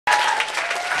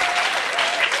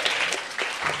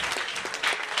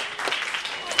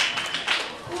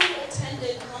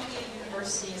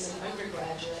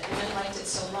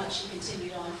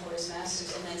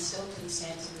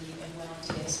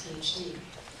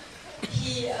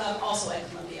He, also at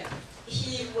Columbia.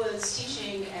 He was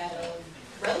teaching at a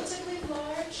relatively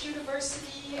large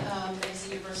university, there's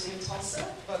the University of Tulsa.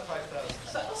 About 5,000.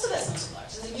 But also that's not so large.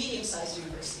 It's a medium-sized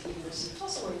university, University of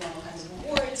Tulsa, where he won all kinds of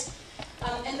awards.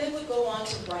 And then would go on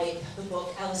to write the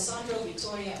book Alessandro,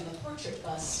 Vittoria, and the Portrait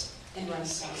Bust in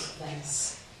Renaissance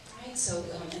Venice. Right? So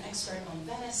an expert on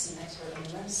Venice, an expert on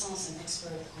the Renaissance, an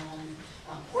expert on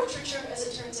portraiture, as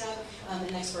it turns out,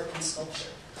 an expert on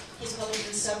sculpture. He's published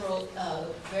in several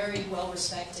very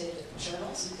well-respected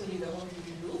journals, including the Revue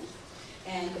du Louvre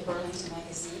and the Burlington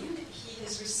Magazine. He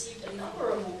has received a number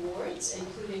of awards,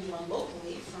 including one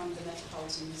locally from the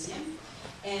Metropolitan Museum.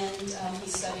 And he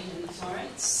studied in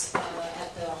Florence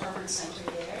at the Harvard Center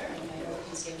there, and I know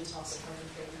he's given talks at Harvard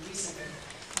very recently.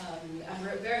 I'm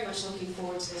very much looking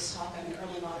forward to this talk. I'm an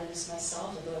early modernist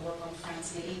myself, although I work on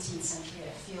France in the 18th century.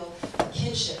 I feel a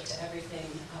kinship to everything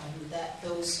that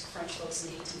those French folks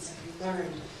in the 18th century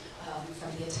learned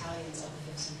from the Italians of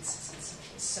the 15th and 16th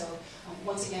centuries. So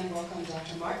once again, welcome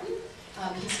Dr. Martin.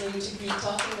 He's going to be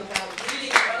talking about reading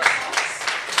the Renaissance.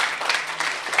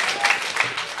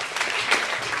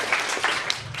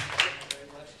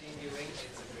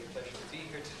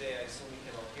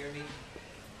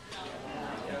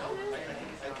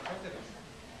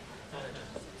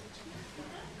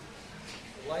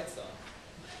 Lights on.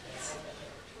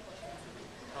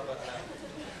 How about now?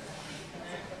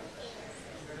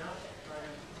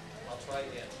 I'll try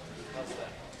again. How's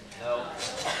that? No.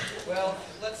 Well,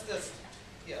 let's just,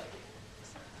 yeah.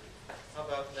 How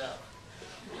about now?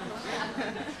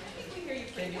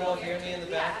 Can you all hear me in the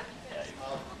back?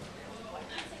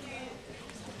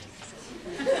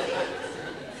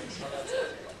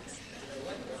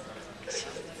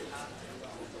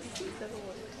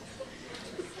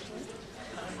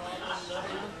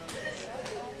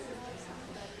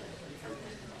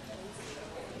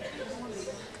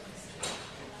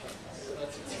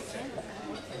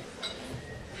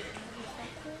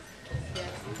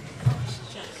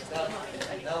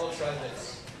 Now we'll try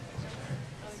this.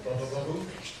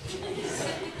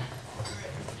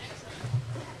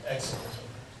 Excellent.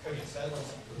 Okay, so that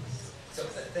one's so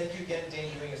thank you again,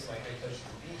 Dane Ewing. It's my great pleasure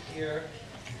to be here.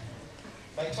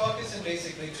 My talk is in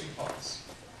basically two parts.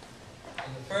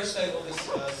 In the first, I will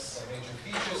discuss some major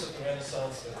features of the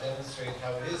Renaissance that demonstrate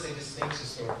how it is a distinct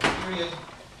historical period.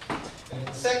 And in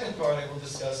the second part, I will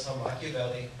discuss how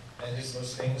Machiavelli and his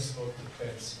most famous book, The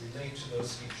Prince, relate to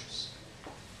those features.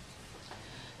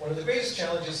 One of the greatest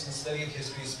challenges in the study of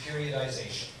history is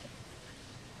periodization.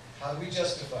 How do we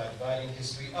justify dividing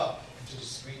history up into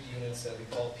discrete units that we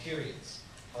call periods?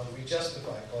 How do we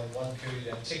justify calling one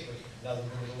period antiquity, another the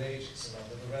Middle Ages,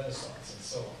 another the Renaissance, and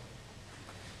so on?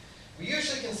 We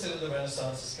usually consider the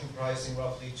Renaissance as comprising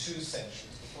roughly two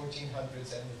centuries, the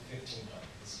 1400s and the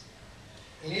 1500s.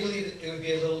 In Italy, it would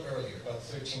be a little earlier, about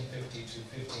 1350 to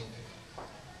 1550.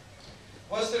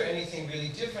 Was there anything really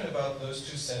different about those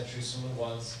two centuries from the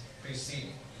ones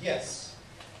preceding? Yes.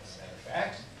 As a matter of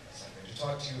fact, as I'm going to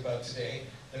talk to you about today,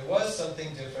 there was something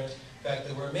different. In fact,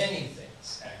 there were many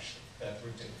things, actually, that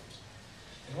were different.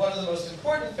 And one of the most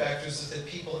important factors is that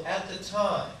people at the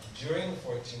time, during the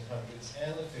 1400s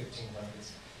and the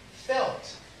 1500s,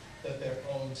 felt that their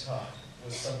own time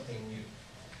was something new,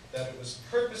 that it was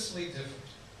purposely different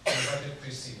from what had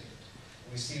preceded it.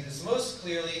 We see this most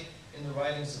clearly in the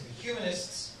writings of the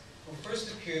humanists, who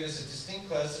first appeared as a distinct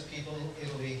class of people in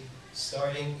Italy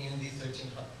starting in the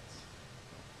 1300s.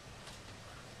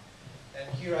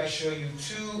 And here I show you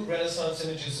two Renaissance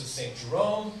images of St.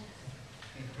 Jerome,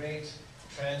 the great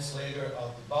translator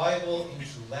of the Bible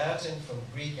into Latin from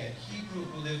Greek and Hebrew,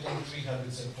 who lived in the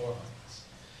 300s and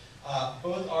 400s.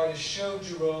 Both artists show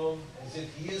Jerome as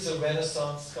if he is a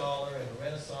Renaissance scholar and a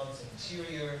Renaissance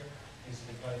interior. These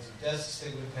are the kinds of desks they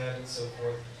would have had and so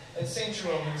forth. And St.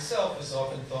 Jerome himself is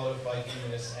often thought of by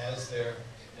humanists as their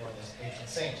more or less patron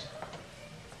saint.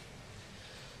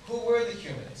 Who were the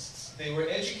humanists? They were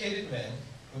educated men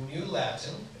who knew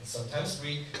Latin, and sometimes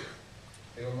Greek.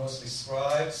 They were mostly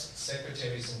scribes,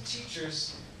 secretaries, and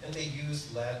teachers, and they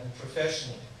used Latin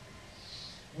professionally.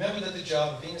 Remember that the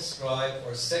job of being a scribe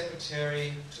or a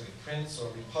secretary to a prince or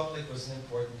a republic was an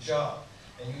important job,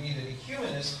 and you needed a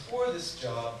humanist for this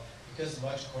job because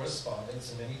much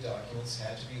correspondence and many documents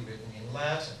had to be written in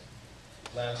Latin.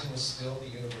 Latin was still the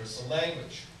universal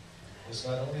language. It was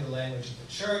not only the language of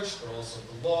the church, but also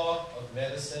the law, of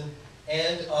medicine,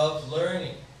 and of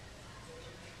learning.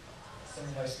 Some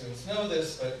of my students know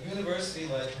this, but university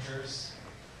lectures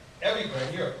everywhere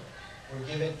in Europe were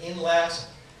given in Latin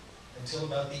until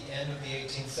about the end of the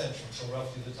 18th century, until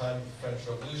roughly the time of the French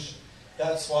Revolution.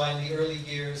 That's why in the early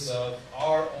years of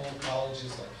our old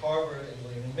colleges like Harvard and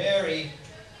William and Mary,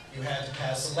 you had to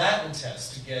pass a Latin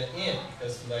test to get in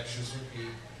because the lectures would be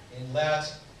in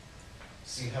Latin.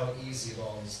 See how easy it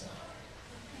all is now.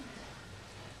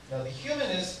 Now, the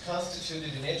humanists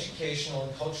constituted an educational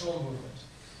and cultural movement,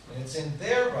 and it's in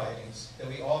their writings that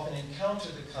we often encounter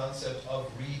the concept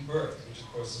of rebirth, which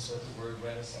of course is what the word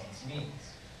Renaissance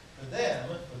means. For them,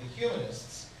 for the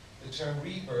humanists, the term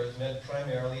rebirth meant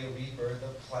primarily a rebirth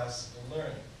of classical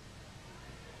learning.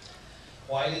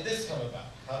 Why did this come about?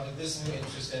 How did this new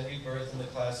interest and rebirth in the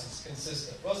classics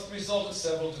consist of? Well, it's the result of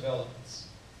several developments.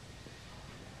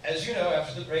 As you know,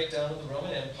 after the breakdown of the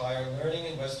Roman Empire, learning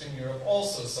in Western Europe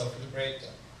also suffered a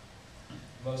breakdown.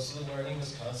 Most of the learning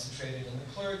was concentrated in the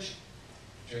clergy.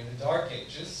 During the Dark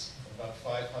Ages, from about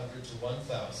 500 to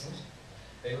 1000,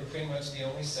 they were pretty much the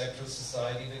only sector of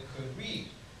society that could read.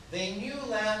 They knew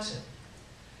Latin,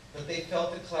 but they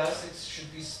felt the classics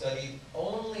should be studied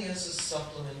only as a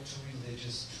supplement to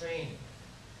religious training.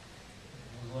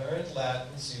 You learned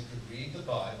Latin so you could read the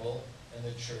Bible and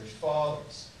the church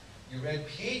fathers. You read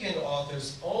pagan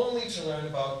authors only to learn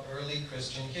about early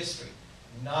Christian history,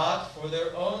 not for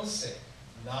their own sake,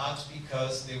 not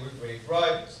because they were great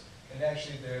writers. And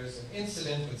actually there's an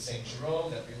incident with St.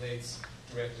 Jerome that relates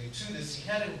directly to this. He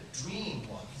had a dream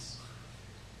once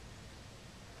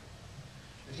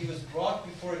that he was brought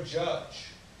before a judge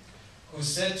who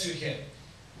said to him,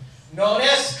 "Non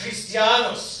es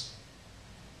Christianos,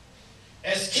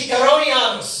 es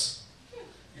Ciceronianus."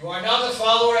 You are not a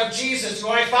follower of Jesus, you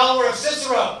are a follower of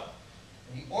Cicero.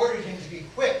 And he ordered him to be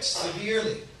whipped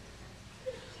severely.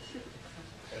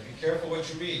 Gotta be careful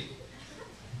what you read.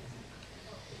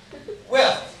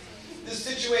 Well, this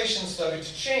situation started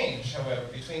to change, however,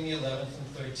 between the 11th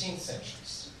and 13th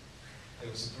centuries. There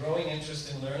was a growing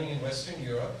interest in learning in Western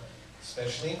Europe,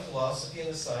 especially in philosophy and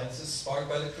the sciences, sparked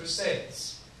by the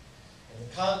Crusades, in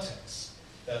the context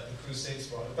that the Crusades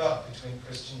brought about between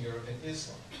Christian Europe and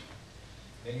Islam.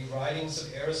 Many writings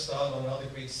of Aristotle and other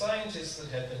Greek scientists that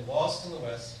had been lost in the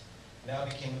West now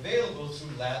became available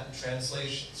through Latin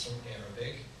translations from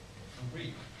Arabic and from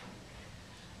Greek.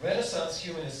 Renaissance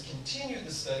humanists continued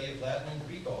the study of Latin and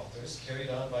Greek authors carried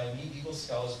on by medieval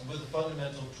scholars with a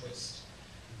fundamental twist.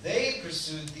 They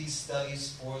pursued these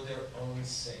studies for their own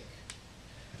sake.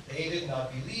 They did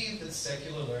not believe that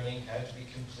secular learning had to be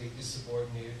completely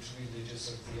subordinated to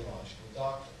religious or theological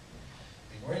doctrine.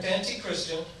 They weren't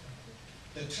anti-Christian.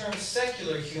 The term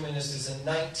secular humanist is a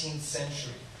 19th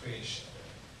century creation.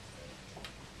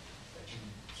 That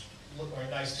you are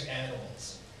nice to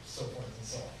animals, and so forth and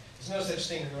so on. There's no such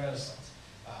thing in the Renaissance.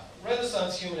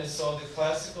 Renaissance humanists saw that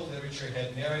classical literature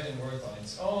had merit and worth on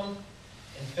its own,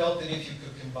 and felt that if you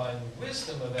could combine the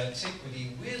wisdom of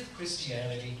antiquity with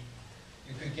Christianity,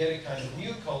 you could get a kind of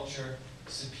new culture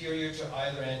superior to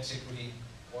either antiquity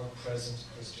or present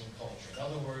Christian culture. In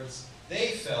other words,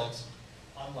 they felt,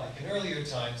 unlike in earlier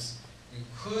times, you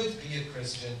could be a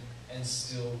Christian and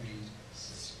still read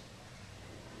Cicero.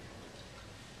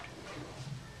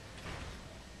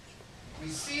 We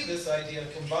see this idea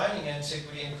of combining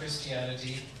antiquity and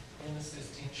Christianity in the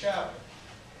Sistine Chapel,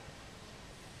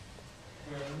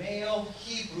 where male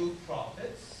Hebrew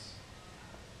prophets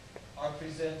are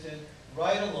presented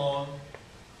right along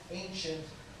ancient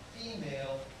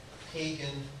female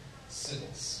pagan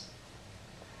sibyls.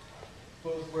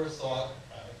 Both were thought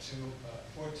to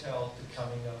foretell the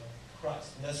coming of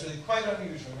Christ. And that's really quite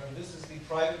unusual. Remember, this is the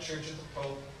private church of the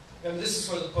Pope. Remember, this is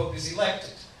where the Pope is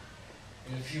elected.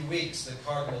 In a few weeks, the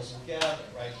cardinals will gather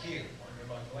right here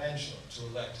under Michelangelo to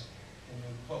elect the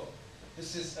new Pope.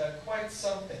 This is quite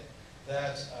something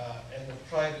that in the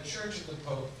private church of the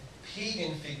Pope,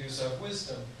 pagan figures of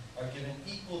wisdom are given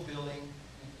equal billing,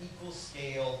 and equal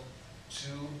scale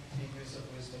to figures of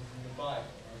wisdom from the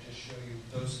Bible. I'll just show you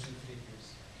those two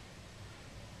figures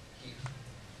here.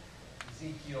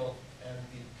 Ezekiel and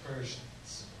the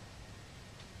Persians.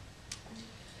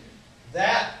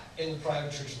 That, in the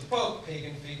private church of the Pope,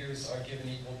 pagan figures are given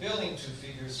equal billing to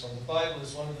figures from the Bible,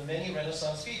 is one of the many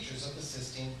Renaissance features of the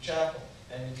Sistine Chapel,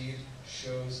 and indeed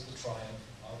shows the triumph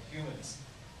of humanism.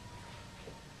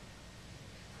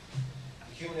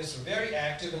 The humanists were very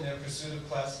active in their pursuit of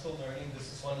classical learning.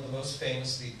 This is one of the most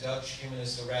famous, the Dutch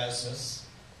humanist Erasmus,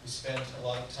 who spent a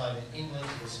lot of time in England.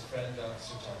 He was a friend of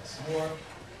Sir Thomas More.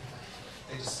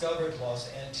 They discovered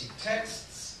lost antique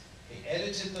texts. They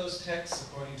edited those texts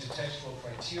according to textual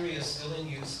criteria still in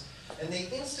use, and they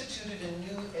instituted a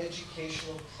new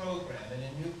educational program and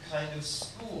a new kind of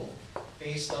school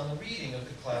based on the reading of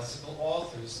the classical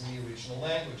authors in the original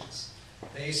languages.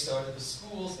 They started the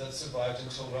schools that survived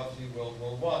until roughly World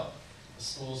War I. The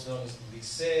schools known as the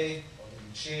Lycée or the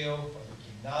Liceo or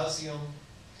the Gymnasium.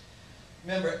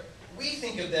 Remember, we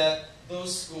think of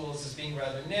those schools as being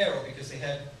rather narrow because they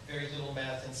had very little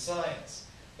math and science.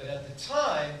 But at the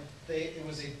time, it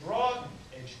was a broadened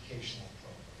educational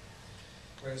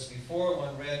program. Whereas before,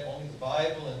 one read only the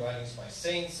Bible and writings by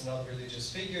saints and other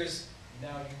religious figures,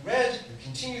 now you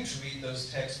continue to read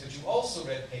those texts, but you also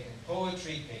read pagan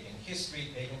poetry, pagan history,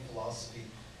 pagan philosophy,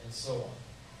 and so on.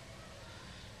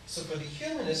 So for the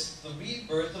humanists, the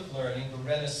rebirth of learning, the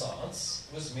Renaissance,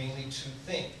 was mainly two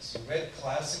things. You read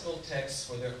classical texts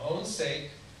for their own sake,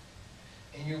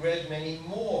 and you read many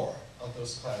more of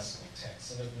those classical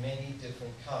texts, and of many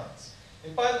different kinds.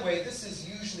 And by the way, this is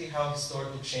usually how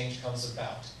historical change comes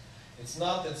about. It's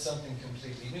not that something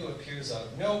completely new appears out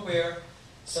of nowhere.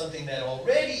 Something that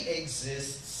already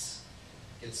exists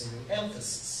gets a new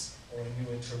emphasis, or a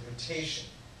new interpretation,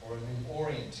 or a new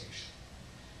orientation.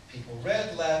 People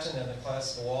read Latin and the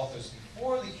classical authors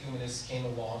before the humanists came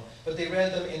along, but they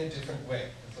read them in a different way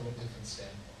and from a different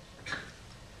standpoint.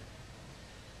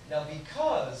 Now,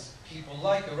 because people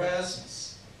like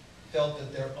Erasmus felt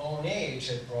that their own age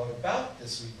had brought about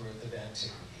this rebirth of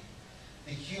antiquity,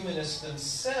 the humanists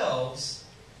themselves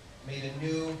made a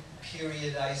new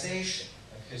periodization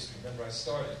of history. Remember, I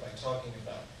started by talking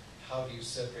about how do you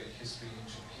separate history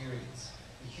into periods.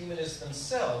 The humanists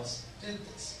themselves did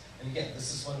this. And again,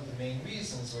 this is one of the main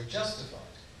reasons we're justified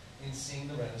in seeing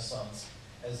the Renaissance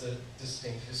as a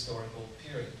distinct historical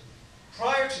period.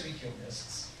 Prior to the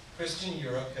humanists, Christian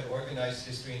Europe had organized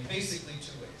history in basically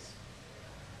two ways.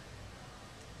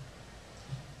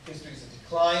 History is a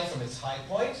decline from its high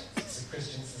point. It's a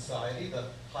Christian society. The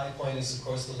high point is, of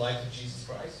course, the life of Jesus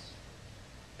Christ.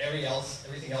 Everything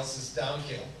else is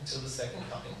downhill until the second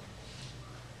coming.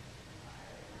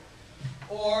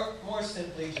 Or, more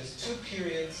simply, just two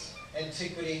periods,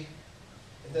 antiquity,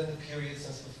 and then the period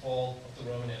since the fall of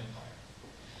the Roman Empire.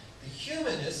 The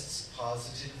humanists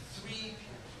posited three periods.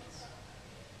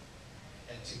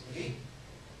 Antiquity,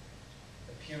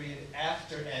 a period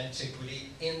after antiquity,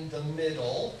 in the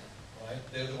middle, right?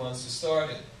 They're the ones who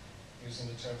started using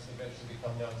the terms that eventually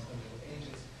become known as the Middle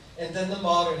Ages. And then the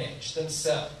modern age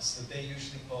themselves, that they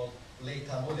usually call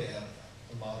l'età moderna,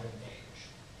 the modern age.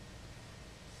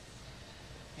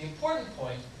 The important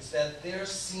point is that they're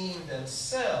seeing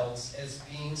themselves as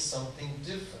being something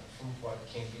different from what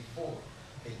came before.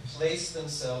 They place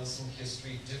themselves in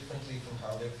history differently from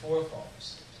how their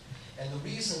forefathers did. And the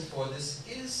reason for this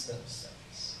is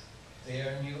themselves,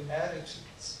 their new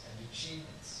attitudes and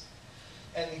achievements.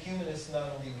 And the humanists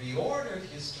not only reordered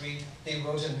history, they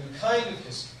wrote a new kind of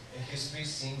history, a history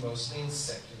seen mostly in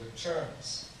secular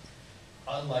terms.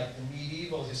 Unlike the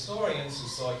medieval historians who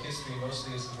saw history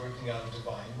mostly as the working out of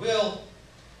divine will,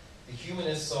 the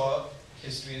humanists saw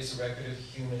history as a record of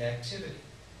human activity,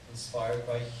 inspired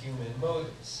by human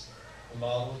motives. The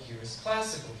model here is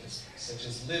classical history, such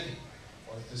as Livy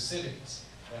or Thucydides.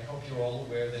 And I hope you're all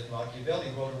aware that Machiavelli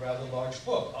wrote a rather large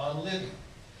book on Livy.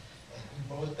 And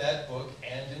in both that book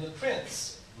and in The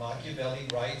Prince, Machiavelli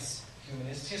writes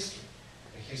humanist history,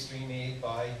 a history made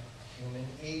by human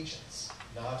agents,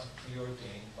 not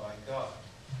preordained by God.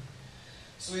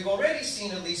 So we've already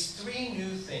seen at least three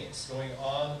new things going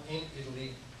on in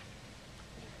Italy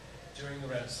during the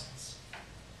Renaissance.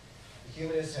 The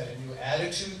humanists had a new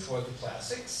attitude toward the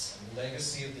classics and the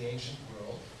legacy of the ancient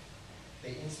world.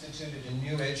 They instituted a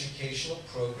new educational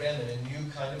program and a new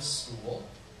kind of school.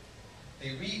 They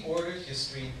reordered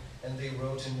history, and they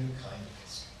wrote a new kind of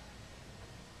history.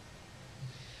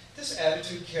 This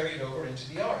attitude carried over into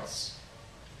the arts.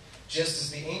 Just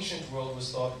as the ancient world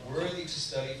was thought worthy to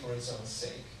study for its own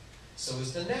sake, so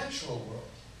is the natural world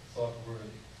thought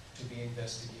worthy to be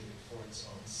investigated for its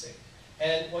own sake.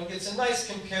 And one gets a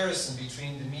nice comparison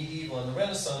between the medieval and the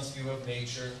Renaissance view of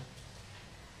nature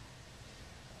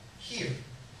here.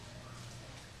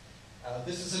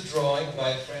 This is a drawing by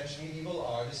a French medieval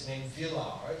artist named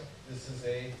Villard. This is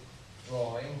a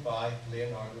drawing by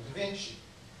Leonardo da Vinci.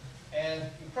 And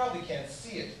you probably can't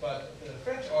see it, but the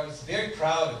French artist is very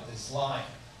proud of this line.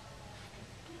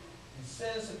 He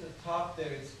says at the top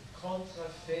there, it's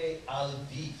contrefait à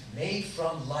vif, made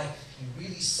from life. He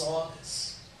really saw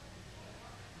this.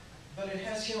 But it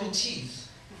has human teeth,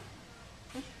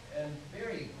 and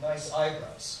very nice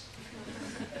eyebrows,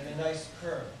 and a nice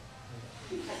perm.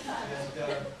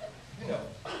 And,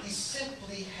 he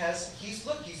simply has,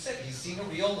 look, he said he's seen a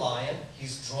real lion,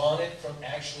 he's drawn it from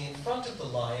actually in front of the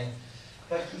lion,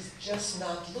 but he's just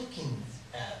not looking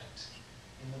at it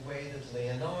in the way that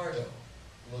Leonardo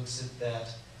looks at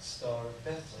that Star of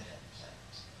Bethlehem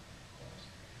plant.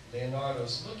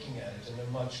 Leonardo's looking at it in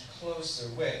a much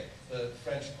closer way. The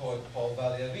French poet Paul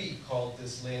Valéry called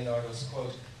this Leonardo's,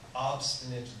 quote,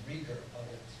 obstinate rigor of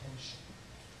attention.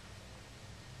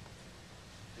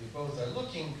 They both are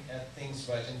looking at things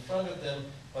right in front of them,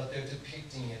 but they're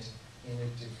depicting it in a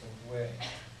different way.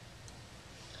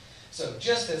 So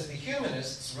just as the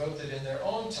humanists wrote that in their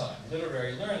own time,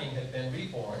 literary learning had been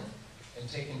reborn and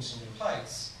taken to new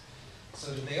heights,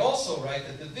 so did they also write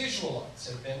that the visual arts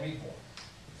had been reborn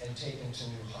and taken to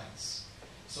new heights.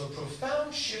 So a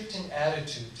profound shift in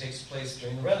attitude takes place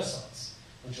during the Renaissance,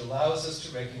 which allows us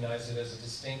to recognize it as a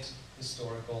distinct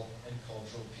historical and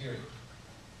cultural period.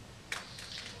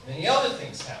 Many other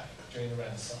things happened during the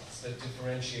Renaissance that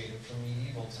differentiated from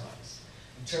medieval times.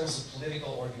 In terms of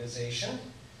political organization,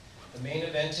 the main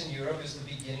event in Europe is the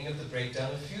beginning of the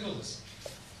breakdown of feudalism.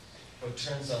 What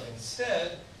turns up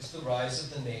instead is the rise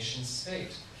of the nation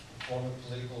state, a form of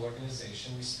political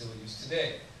organization we still use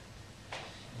today.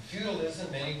 In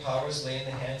feudalism, many powers lay in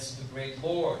the hands of the great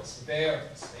lords, the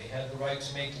barons. They had the right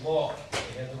to make law.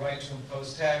 They had the right to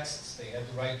impose taxes. They had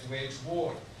the right to wage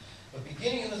war. But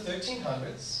beginning in the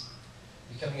 1300s,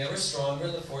 becoming ever stronger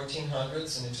in the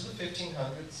 1400s and into the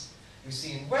 1500s, we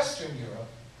see in Western Europe,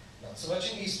 not so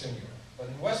much in Eastern Europe, but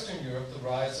in Western Europe, the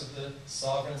rise of the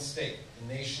sovereign state,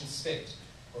 the nation state,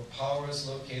 where power is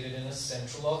located in a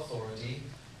central authority,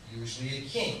 usually a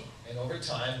king. And over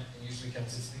time, it usually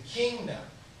becomes it's the king now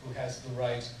who has the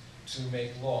right to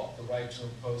make law, the right to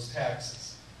impose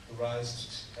taxes, the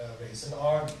rise to raise an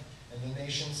army. And the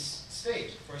nation's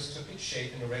state first took its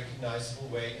shape in a recognizable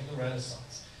way in the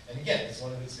Renaissance. And again, it's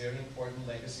one of its very important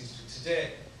legacies to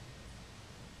today.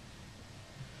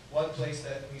 One place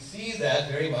that we see that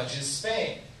very much is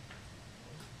Spain.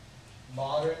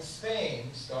 Modern Spain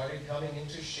started coming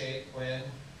into shape when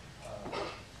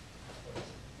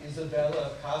Isabella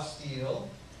of Castile,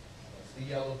 that's the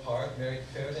yellow part, married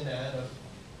Ferdinand of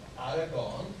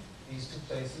Aragon. These two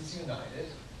places united.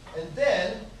 And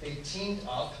then they teamed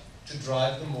up to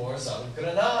drive the Moors out of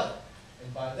Granada.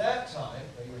 And by that time,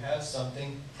 you have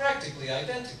something practically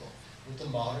identical with the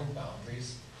modern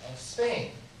boundaries of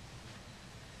Spain.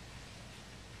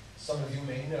 Some of you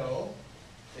may know,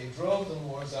 they drove the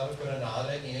Moors out of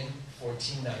Granada in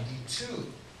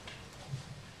 1492.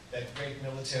 That great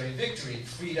military victory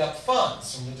freed up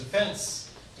funds from the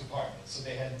Defense Department, so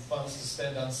they had funds to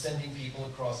spend on sending people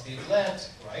across the Atlantic,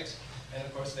 right? And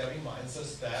of course, that reminds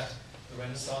us that the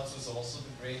Renaissance was also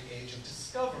the great age of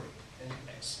discovery and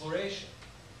exploration.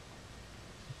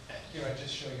 And here I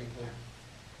just show you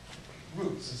the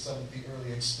roots of some of the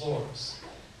early explorers.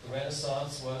 The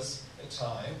Renaissance was a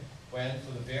time when,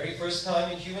 for the very first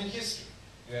time in human history,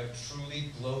 you have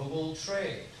truly global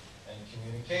trade and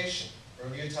communication.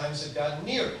 Earlier times had gotten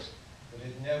near it, but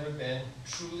it had never been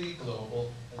truly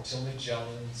global until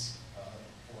Magellan's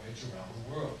voyage around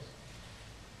the world.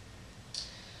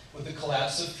 With the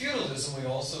collapse of feudalism, we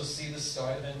also see the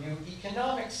start of a new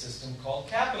economic system called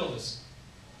capitalism,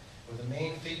 where the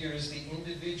main figure is the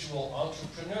individual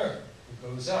entrepreneur who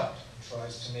goes out and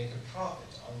tries to make a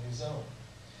profit on his own.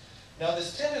 Now,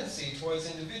 this tendency towards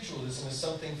individualism is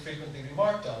something frequently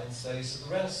remarked on in studies of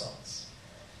the Renaissance.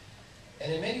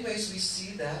 And in many ways, we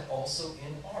see that also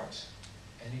in art.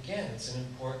 And again, it's an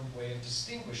important way of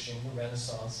distinguishing the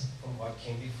Renaissance from what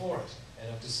came before it,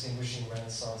 and of distinguishing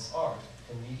Renaissance art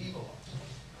from medieval art.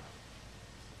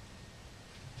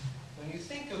 When you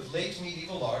think of late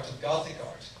medieval art, of Gothic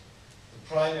art,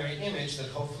 the primary image that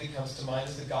hopefully comes to mind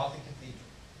is the Gothic cathedral,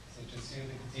 such as here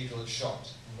the cathedral at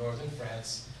Chartres in northern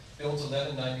France, built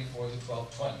 1194 to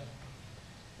 1220.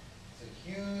 It's a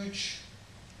huge,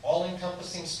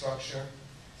 all-encompassing structure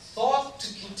thought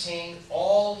to contain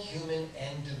all human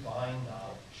and divine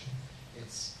knowledge.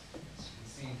 It's, as you can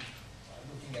see,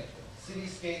 looking at the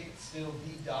cityscape, it's still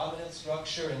the dominant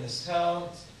structure in this town.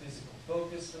 It's the physical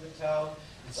focus for the town.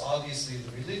 It's obviously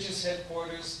the religious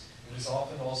headquarters. It is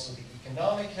often also the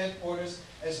economic headquarters,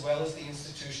 as well as the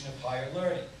institution of higher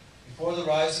learning. Before the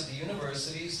rise of the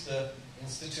universities, the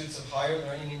institutes of higher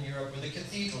learning in Europe were the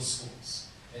cathedral schools.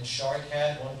 And Chartres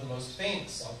had one of the most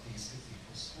famous of these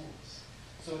cathedral schools.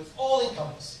 So it's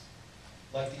all-encompassing,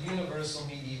 like the universal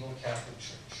medieval Catholic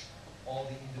Church. All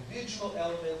the individual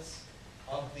elements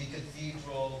of the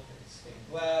cathedral, the stained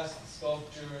glass, the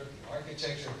sculpture, the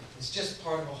architecture, is just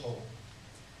part of a whole.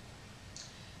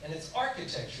 And it's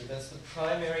architecture that's the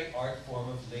primary art form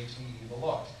of late medieval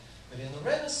art. But in the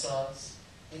Renaissance,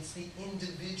 it's the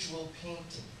individual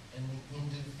painting and the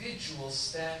individual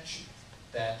statue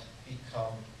that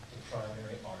become the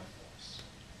primary art forms.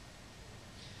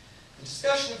 The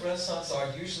discussion of Renaissance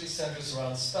art usually centers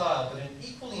around style, but an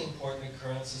equally important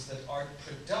occurrence is that art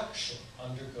production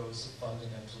undergoes a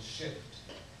fundamental shift.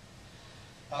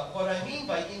 What I mean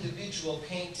by individual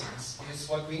paintings is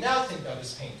what we now think of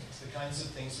as paintings, the kinds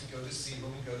of things we go to see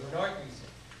when we go to an art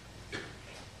museum.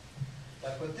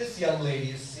 Like what this young lady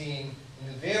is seeing in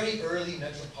the very early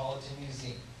Metropolitan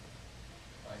Museum.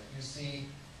 Right? You see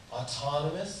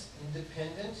autonomous,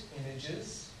 independent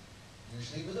images,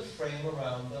 usually with a frame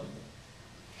around them,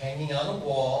 hanging on a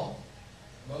wall.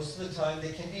 Most of the time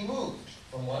they can be moved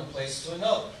from one place to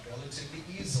another relatively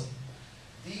easily.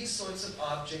 These sorts of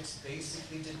objects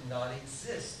basically did not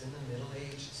exist in the Middle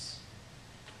Ages.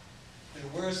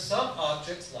 There were some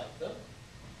objects like them,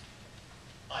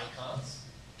 icons,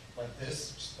 like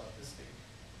this, which is about this big.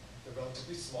 They're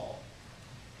relatively small.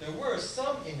 There were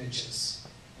some images,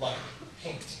 like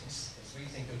paintings, as we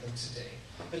think of them today,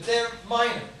 but they're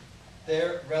minor.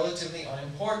 They're relatively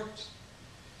unimportant.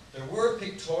 There were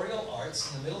pictorial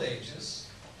arts in the Middle Ages,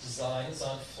 designs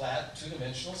on flat,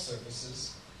 two-dimensional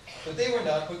surfaces, but they were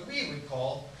not what we would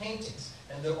call paintings,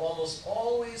 and they're almost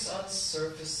always on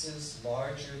surfaces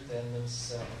larger than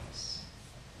themselves.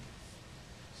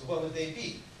 So what would they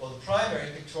be? Well, the primary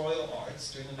pictorial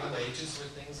arts during the Middle Ages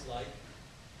were things like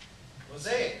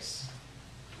mosaics,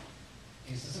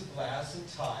 pieces of glass and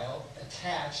tile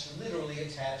attached, literally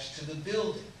attached to the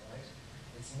building, right?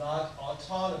 It's not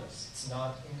autonomous, it's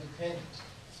not independent,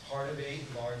 it's part of a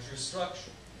larger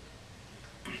structure.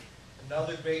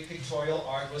 Another great pictorial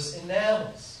art was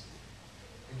enamels.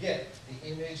 Again, the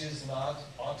image is not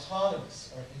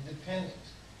autonomous or independent.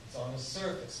 It's on a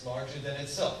surface larger than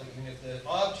itself, even if the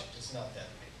object is not that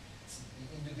big. It's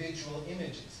the individual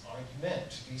images aren't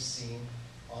meant to be seen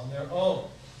on their own.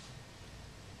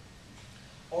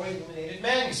 Or illuminated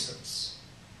manuscripts.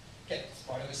 Again, it's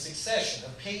part of a succession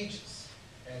of pages.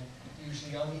 And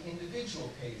usually on the individual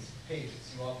pages,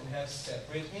 you often have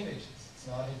separate images. It's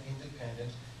not an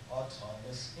independent,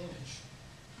 autonomous image.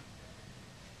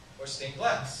 Or stained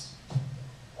glass.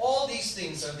 All these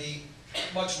things are the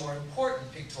much more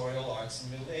important pictorial arts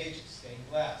in the Middle Ages. Stained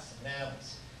glass,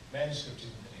 enamels, manuscript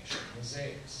illumination,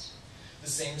 mosaics. The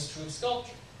same is true of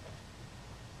sculpture.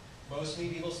 Most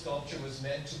medieval sculpture was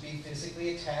meant to be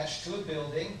physically attached to a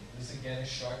building. This again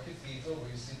is Chartres Cathedral, where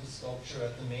you see the sculpture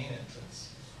at the main entrance.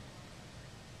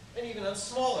 And even on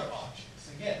smaller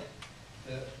objects, again,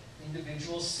 the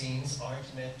individual scenes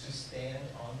aren't meant to stand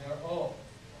on their own.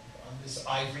 On this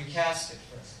ivory casket,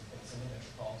 for instance, that's in the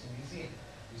Metropolitan Museum,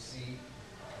 you see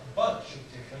a bunch of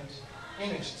different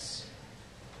images.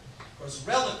 Of course,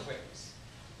 reliquaries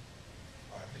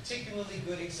are a particularly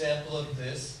good example of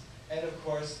this, and of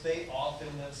course, they often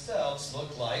themselves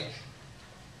look like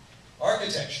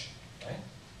architecture, right?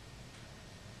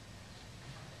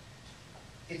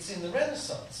 It's in the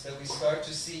Renaissance that we start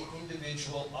to see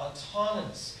individual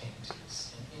autonomous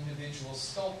paintings and individual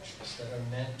sculptures that are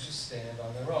meant to stand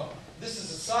on their own. This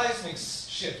is a seismic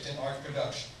shift in art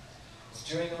production. It's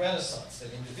during the Renaissance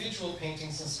that individual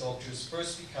paintings and sculptures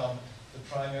first become the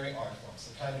primary art forms,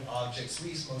 the kind of objects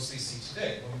we mostly see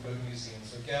today when we go to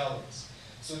museums or galleries.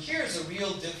 So here's a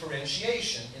real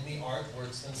differentiation in the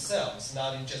artworks themselves,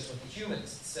 not in just what the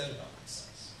humanists said about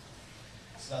themselves.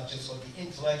 It's not just what the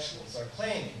intellectuals are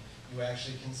claiming, you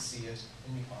actually can see it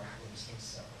in the artworks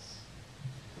themselves.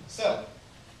 So,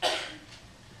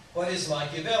 what is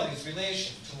Machiavelli's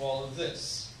relation to all of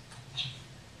this?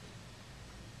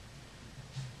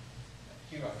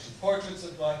 Here are two portraits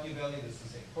of Machiavelli. This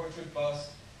is a portrait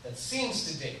bust that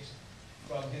seems to date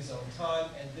from his own time,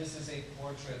 and this is a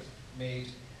portrait made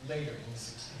later in the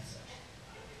 16th century.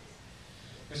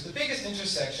 Because the biggest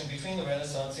intersection between the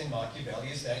Renaissance and Machiavelli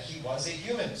is that he was a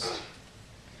humanist.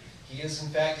 He is, in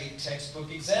fact, a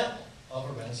textbook example of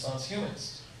a Renaissance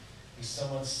humanist. He's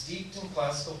someone steeped in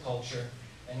classical culture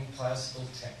and in classical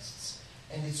texts,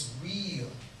 and it's real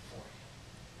for him.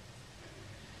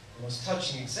 The most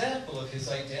touching example of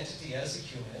his identity as a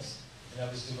humanist and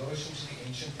of his devotion to the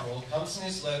ancient world comes in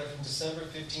his letter from December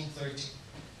 1513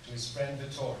 to his friend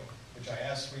Vittorio, which I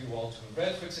asked for you all to have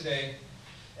read for today,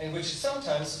 and which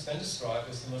sometimes has been described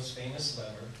as the most famous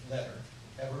letter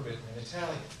ever written in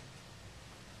Italian.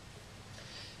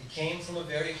 It came from a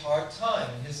very hard time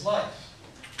in his life.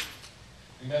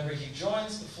 Remember, he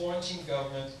joins the Florentine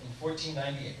government in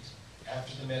 1498,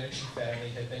 after the Medici family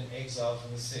had been exiled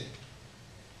from the city.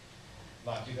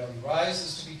 Machiavelli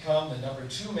rises to become the number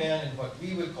 2 man in what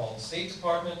we would call the State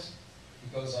Department.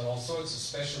 He goes on all sorts of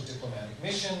special diplomatic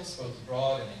missions, both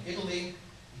abroad and in Italy.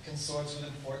 He consorts with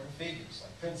important figures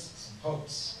like princes and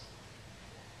popes.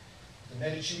 The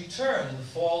Medici return in the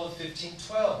fall of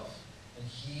 1512, and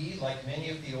he, like many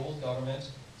of the old government,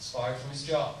 was fired from his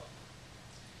job.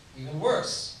 Even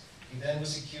worse, he then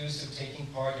was accused of taking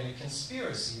part in a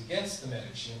conspiracy against the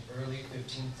Medici in early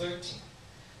 1513.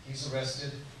 He's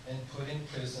arrested and put in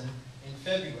prison in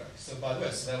February. So by the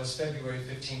way, so that was February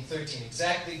 1513,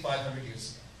 exactly 500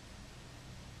 years ago.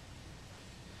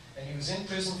 And he was in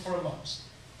prison for a month.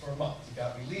 He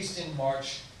got released in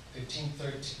March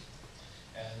 1513.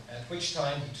 And at which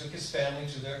time he took his family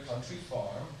to their country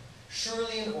farm,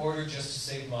 surely in order just to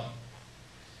save money.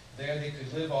 There they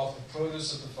could live off the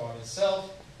produce of the farm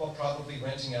itself, while probably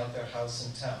renting out their house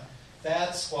in town.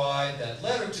 That's why that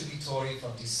letter to Vittorio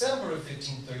from December of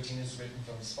 1513 is written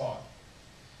from his farm.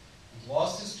 He'd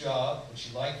lost his job, which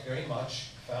he liked very much,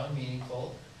 found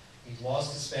meaningful. He'd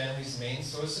lost his family's main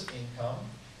source of income.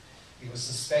 He was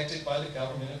suspected by the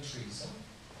government of treason.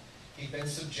 He'd been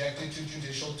subjected to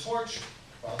judicial torture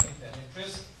while he'd been in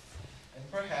prison,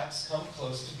 and perhaps come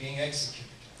close to being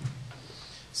executed.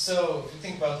 So, if you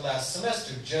think about last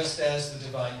semester, just as the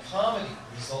Divine Comedy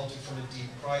resulted from a deep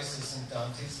crisis in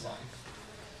Dante's life,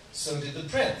 so did the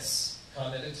Prince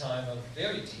come at a time of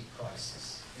very deep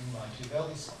crisis in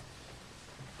Machiavelli's life.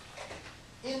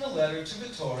 In the letter to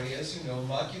Vittorio, as you know,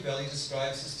 Machiavelli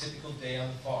describes his typical day on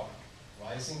the farm,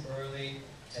 rising early,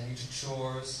 tending to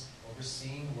chores,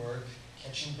 overseeing work,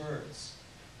 catching birds.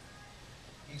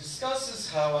 He discusses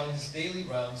how on his daily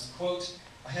rounds, quote,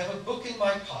 "I have a book in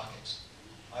my pocket,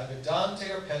 either Dante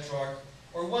or Petrarch,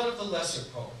 or one of the lesser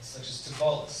poets, such as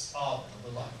Tibullus, Ovid, or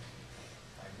the like.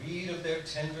 I read of their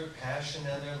tender passion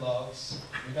and their loves,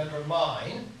 remember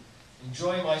mine,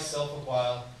 enjoy myself a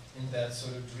while in that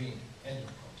sort of dreaming." End of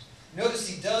quote. Notice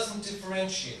he doesn't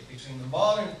differentiate between the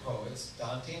modern poets,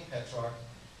 Dante and Petrarch,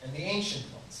 and the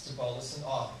ancient ones, Tibullus and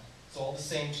Ovid. It's all the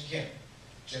same to him.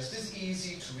 Just as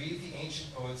easy to read the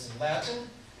ancient poets in Latin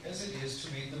as it is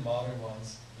to read the modern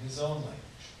ones in his own language.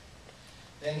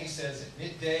 Then he says at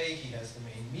midday he has the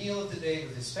main meal of the day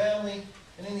with his family,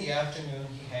 and in the afternoon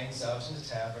he hangs out in the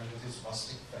tavern with his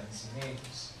rustic friends and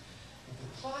neighbors. But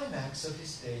the climax of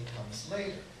his day comes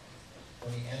later,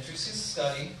 when he enters his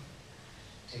study,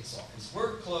 takes off his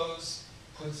work clothes,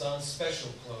 puts on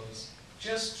special clothes,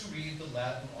 just to read the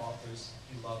Latin authors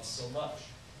he loves so much.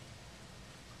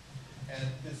 And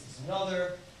this is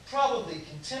another, probably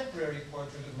contemporary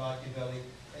portrait of Machiavelli,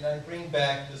 and I bring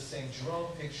back the St.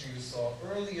 Jerome picture you saw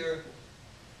earlier.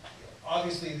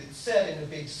 Obviously, it's set in a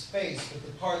big space, but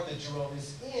the part that Jerome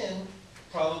is in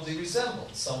probably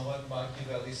resembled somewhat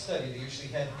Machiavelli's study. They usually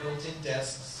had built-in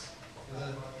desks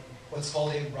with what's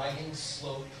called a writing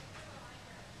slope,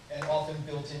 and often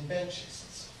built-in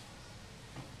benches.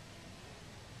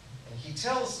 And he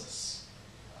tells us,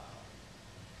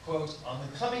 quote, "On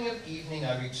the coming of evening,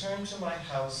 I return to my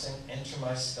house and enter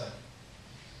my study.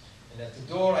 And at the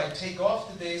door, I take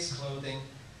off the day's clothing,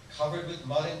 covered with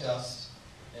mud and dust,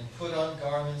 and put on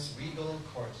garments regal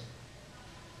and courtly.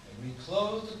 And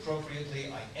reclothed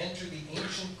appropriately, I enter the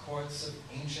ancient courts of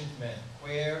ancient men,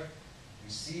 where,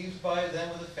 received by them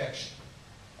with affection,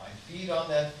 I feed on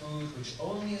that food which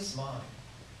only is mine,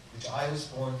 which I was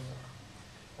born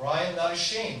for. For I am not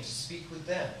ashamed to speak with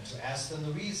them and to ask them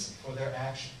the reason for their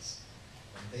actions.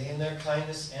 And they in their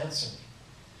kindness answer me.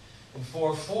 And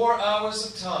for 4 hours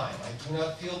of time I do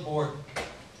not feel boredom.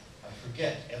 I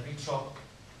forget every trouble."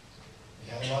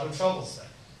 We had a lot of troubles then.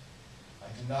 "I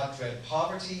do not dread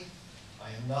poverty.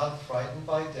 I am not frightened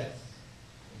by death.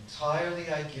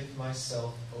 Entirely I give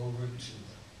myself over to them."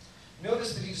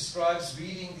 Notice that he describes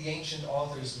reading the ancient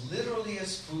authors literally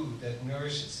as food that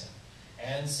nourishes him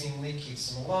and seemingly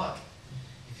keeps him alive.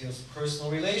 He feels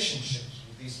personal relationships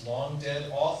with these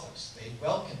long-dead authors. They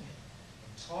welcome him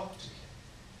and talk to him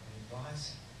and advise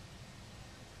him.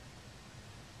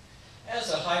 As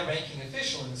a high-ranking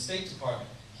official in the State Department,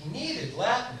 he needed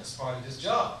Latin as part of his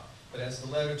job. But as the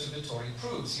letter to Vittorio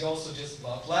proves, he also just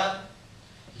loved Latin.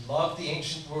 He loved the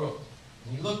ancient world,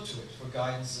 and he looked to it for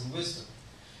guidance and wisdom.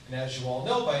 And as you all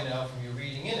know by now from your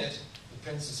reading in it, the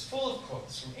Prince is full of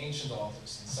quotes from ancient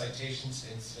authors and citations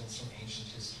to incidents from ancient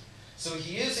history. So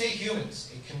he is a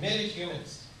humanist, a committed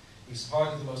humanist. He's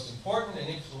part of the most important and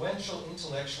influential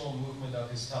intellectual movement of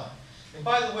his time. And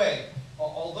by the way,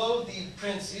 although the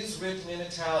Prince is written in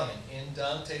Italian, in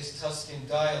Dante's Tuscan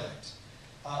dialect,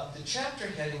 the chapter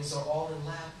headings are all in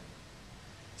Latin,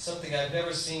 something I've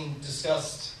never seen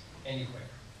discussed anywhere.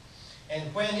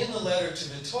 And when in the letter to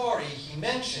Vittorio he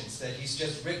mentions that he's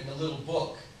just written a little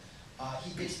book,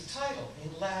 he gives the title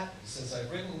in Latin. He says,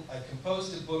 I've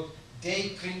composed a book,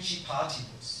 De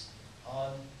Principatibus,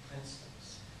 on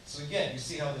principles. So again, you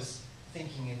see how this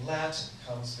thinking in Latin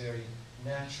comes very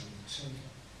naturally to him.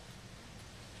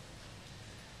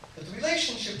 But the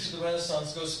relationship to the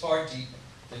Renaissance goes far deeper.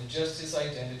 than just his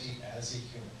identity as a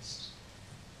humanist.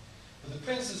 But the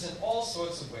Prince is in all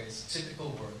sorts of ways typical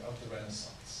work of the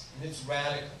Renaissance, in its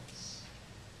radicalness,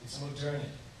 its modernity,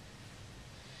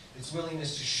 its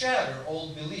willingness to shatter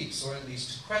old beliefs, or at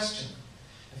least to question them.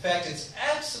 In fact, it's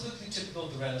absolutely typical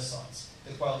of the Renaissance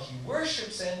that while he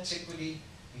worships antiquity,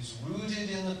 he's rooted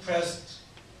in the present.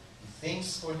 He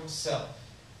thinks for himself.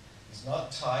 He's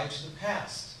not tied to the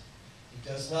past. He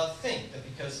does not think that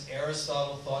because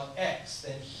Aristotle thought X,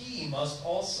 then he must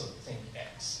also think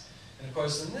X. And of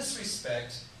course, in this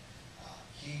respect,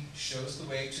 he shows the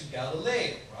way to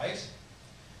Galileo, right?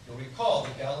 You'll recall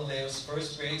that Galileo's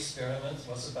first great experiment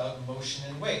was about motion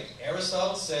and weight.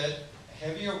 Aristotle said a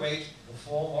heavier weight will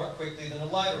fall more quickly than a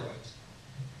lighter weight.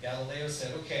 Galileo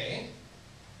said, okay,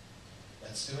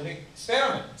 let's do an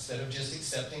experiment instead of just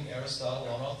accepting Aristotle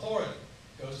on authority.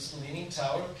 Goes to the Leaning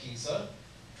Tower of Pisa,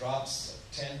 drops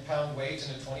a 10-pound weight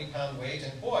and a 20-pound weight,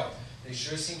 and boy, they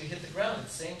sure seem to hit the ground at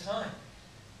the same time.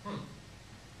 The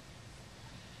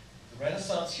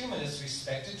Renaissance humanists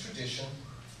respected tradition,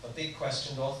 but they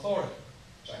questioned authority,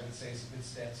 which I would say is a good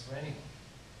stance for anyone.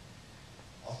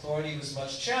 Authority was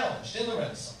much challenged in the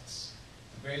Renaissance.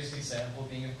 The greatest example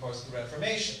being, of course, the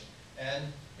Reformation. And,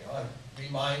 I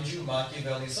remind you,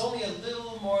 Machiavelli is only a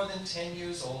little more than 10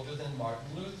 years older than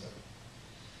Martin Luther.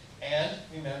 And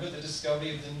remember, the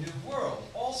discovery of the New World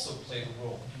also played a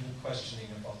role in the questioning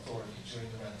of authority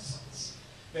during the Renaissance.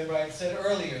 Remember, I had said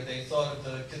earlier they thought of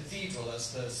the cathedral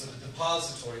as the sort of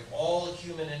depository of all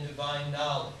human and divine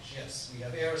knowledge. Yes, we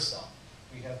have Aristotle,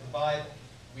 we have the Bible,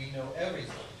 we know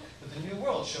everything. But the New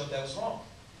World showed that was wrong.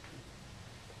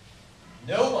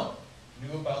 No one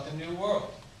knew about the New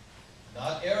World.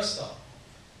 Not Aristotle,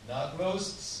 not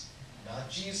Moses, not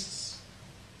Jesus.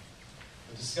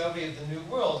 The discovery of the New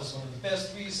World is one of the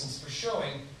best reasons for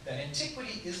showing that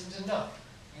antiquity isn't enough.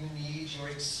 You need your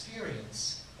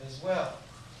experience as well.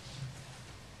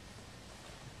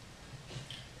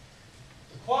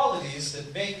 The qualities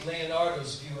that make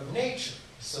Leonardo's view of nature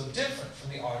so different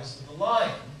from the artist of the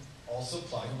lion also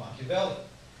apply to Machiavelli.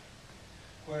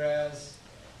 Whereas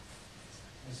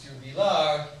Monsieur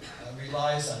Villard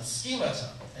relies on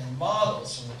schemata and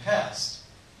models from the past,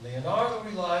 Leonardo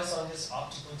relies on his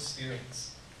optical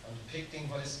experience, on depicting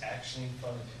what is actually in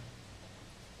front of him.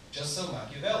 Just so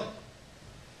Machiavelli.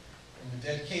 In the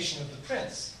dedication of The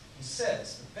Prince, he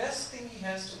says, the best thing he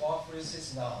has to offer is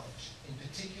his knowledge. In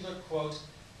particular, quote,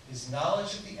 his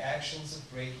knowledge of the actions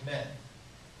of great men.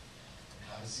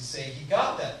 And how does he say he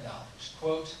got that knowledge?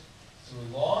 Quote,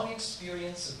 through long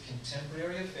experience of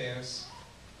contemporary affairs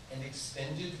and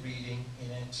extended reading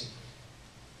in antiquity.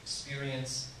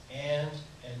 Experience and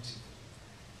antiquity.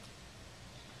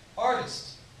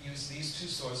 Artists use these two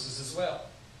sources as well.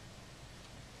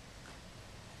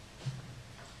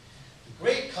 The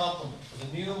great compliment for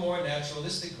the new, more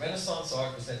naturalistic Renaissance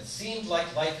art was that it seemed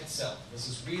like life itself. It was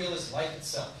as real as life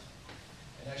itself.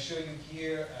 And I show you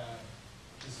here,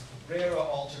 this is the Brera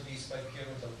altarpiece by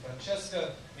Piero della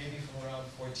Francesca, maybe from around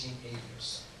 1480 or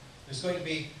so. There's going to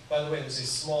be, by the way, there's a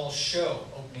small show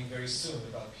opening very soon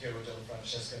about Piero della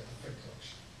Francesca at the Frick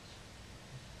Collection.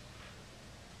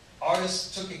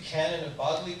 Artists took a canon of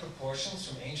bodily proportions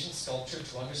from ancient sculpture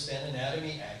to understand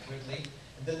anatomy accurately,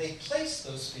 and then they placed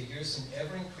those figures in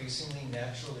ever-increasingly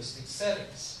naturalistic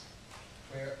settings,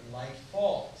 where light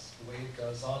falls, the way it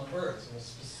does on Earth, from a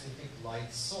specific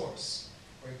light source,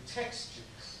 where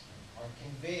textures are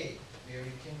conveyed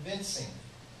very convincingly,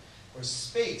 where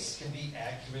space can be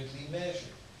accurately measured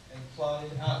and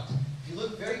plotted out. If you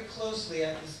look very closely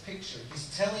at this picture,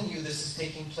 he's telling you this is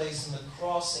taking place in the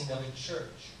crossing of a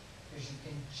church, because you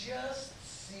can just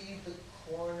see the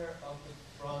corner of the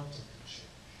front of the church.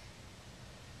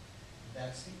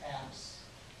 That's the apse,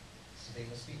 so they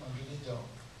must be under the dome.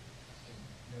 You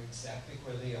can know exactly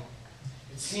where they are.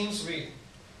 It seems real.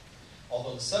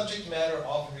 Although the subject matter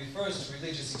often refers to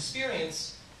religious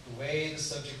experience, the way the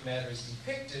subject matter is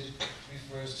depicted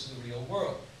refers to the real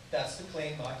world. That's the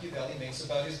claim Machiavelli makes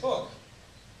about his book.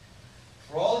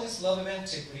 For all his love of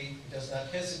antiquity, he does not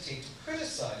hesitate to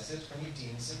criticize it when he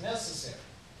deems it necessary.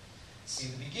 See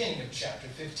the beginning of chapter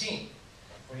 15,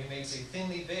 where he makes a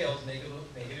thinly veiled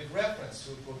negative reference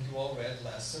to a book you all read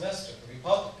last semester, The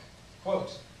Republic.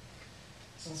 Quote,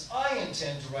 since I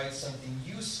intend to write something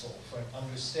useful for an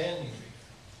understanding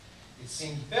reader, it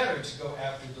seemed better to go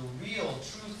after the real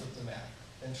truth of the matter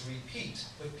than to repeat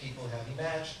what people have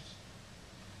imagined.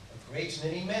 A great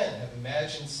many men have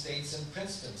imagined states and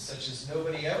princedoms such as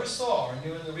nobody ever saw or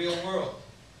knew in the real world.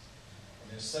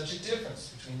 And there's such a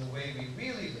difference between the way we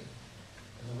really live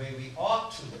and the way we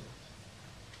ought to live,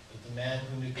 that the man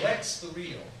who neglects the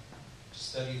real to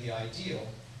study the ideal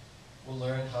will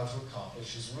learn how to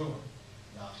accomplish his ruin,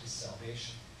 not his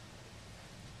salvation.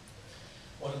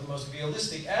 One of the most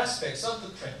realistic aspects of The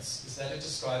Prince is that it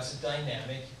describes a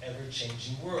dynamic,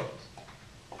 ever-changing world.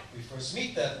 We first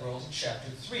meet that world in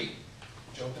chapter 3,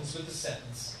 which opens with the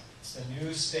sentence, "It's the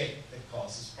new state that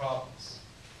causes problems."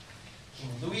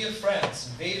 King Louis of France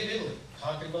invaded Italy,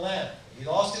 conquered Milan. He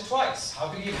lost it twice. How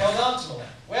could he have held on to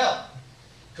Milan? Well,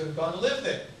 he could have gone to live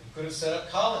there. He could have set up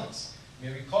colonies. You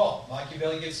may recall,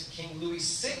 Machiavelli gives King Louis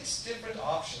 6 different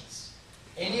options,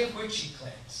 any of which he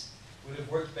claims would have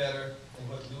worked better than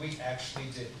what Louis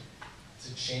actually did. It's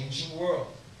a changing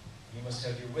world. You must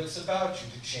have your wits about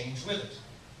you to change with it,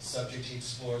 a subject he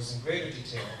explores in greater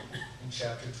detail in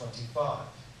chapter 25.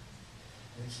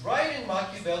 And it's right in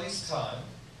Machiavelli's time,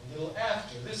 a little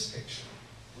after this picture,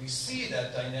 we see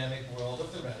that dynamic world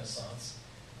of the Renaissance,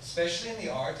 especially in the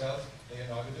art of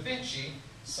Leonardo da Vinci,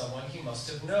 someone he must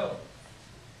have known.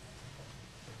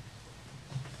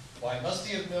 Why must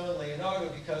he have known Leonardo?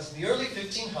 Because in the early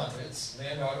 1500s,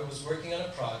 Leonardo was working on a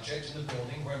project in the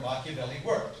building where Machiavelli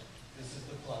worked. This is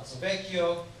the Palazzo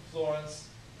Vecchio, Florence,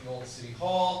 the old city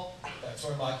hall. That's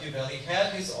where Machiavelli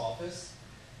had his office.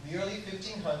 In the early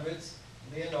 1500s,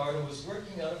 Leonardo was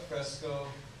working on a fresco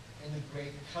in the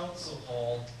great council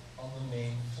hall on the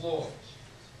main floor.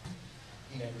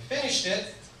 He never finished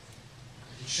it.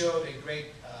 It showed a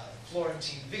great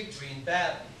Florentine victory in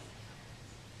battle.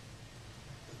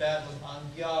 The Battle of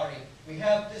Anghiari. We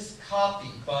have this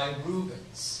copy by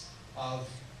Rubens of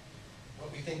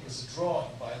what we think was a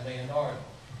drawing by Leonardo.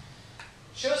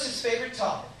 It shows his favorite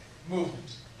topic,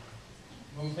 movement.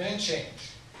 Movement and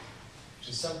change, which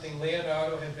is something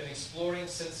Leonardo had been exploring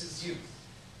since his youth.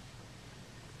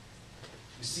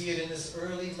 You see it in this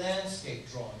early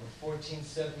landscape drawing of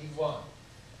 1471,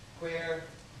 where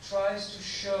he tries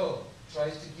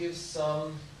to give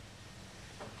some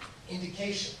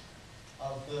indication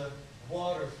of the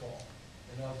waterfall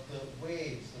and of the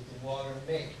waves that the water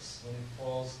makes when it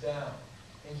falls down.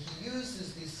 And he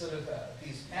uses these sort of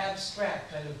these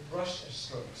abstract kind of brush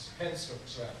strokes, pen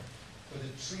strokes rather, for the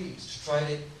trees to try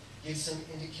to give some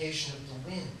indication of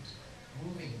the wind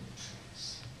moving in the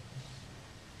trees.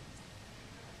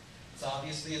 It's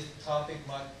obviously a topic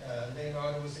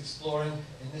Leonardo was exploring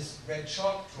in this red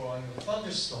chalk drawing of a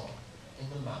thunderstorm in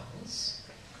the mountains.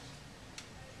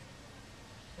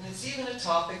 And it's even a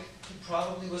topic he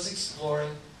probably was exploring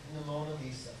in the Mona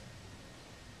Lisa,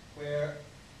 where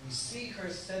we see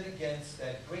her set against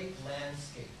that great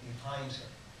landscape behind her,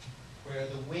 where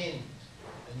the wind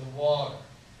and the water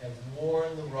have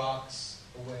worn the rocks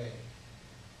away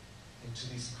into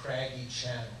these craggy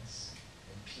channels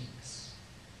and peaks.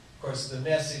 Of course, the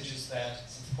message is that,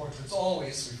 since portraits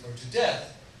always refer to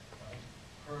death,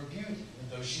 her beauty, even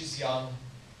though she's young,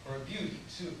 her beauty,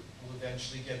 too, will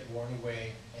eventually get worn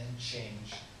away and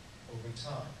change over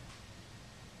time.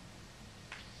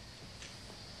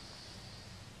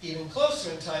 Even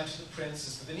closer in time to the Prince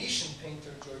is the Venetian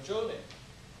painter Giorgione,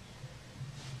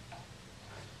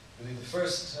 really the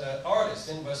first artist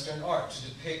in Western art to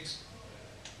depict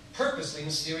purposely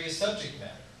mysterious subject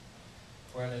matter,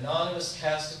 where an anonymous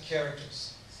cast of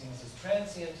characters seems as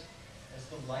transient as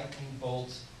the lightning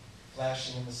bolt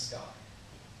flashing in the sky.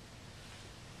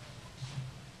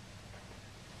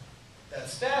 That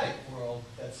static world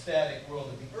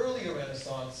of the earlier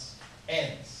Renaissance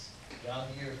ends around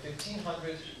the year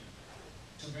 1500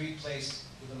 to be replaced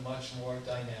with a much more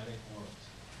dynamic world.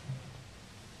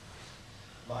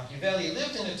 Machiavelli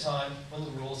lived in a time when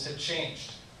the rules had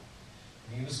changed.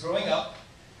 When he was growing up,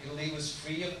 Italy was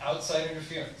free of outside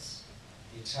interference.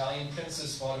 The Italian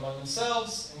princes fought among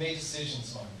themselves and made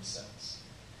decisions among themselves.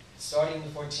 Starting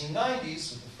in the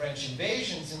 1490s with the French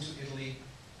invasions into Italy,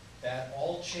 that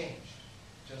all changed,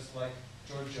 just like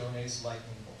Giorgione's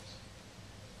lightning bolt.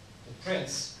 The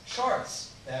Prince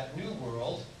charts that new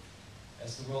world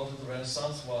as the world of the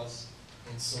Renaissance was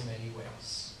in so many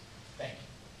ways. Thank you.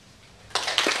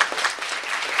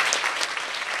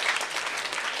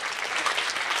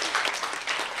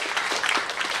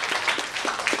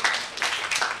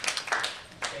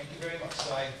 Thank you very much.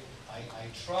 So I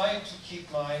tried to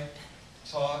keep my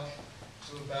talk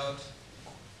to about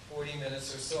 40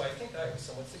 minutes or so. I think I was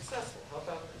somewhat successful. How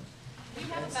about that? We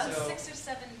have about 6 or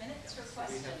 7 minutes for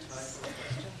questions. We have time for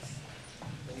questions.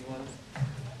 Anyone?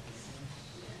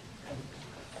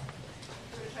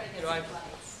 We're going to try to get some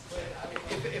slides.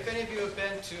 If any of you have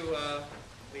been to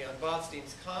Leon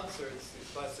Botstein's concerts, the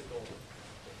classical,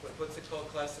 what's it called,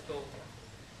 classical?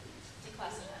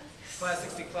 Declassified.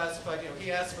 Classics Declassified,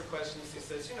 he asks for questions, he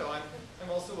says, I'm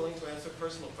also willing to answer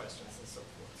personal questions and so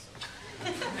forth.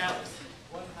 So. Alex.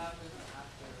 What happened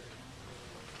after?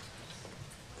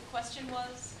 question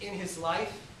was? In his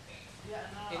life? Yeah,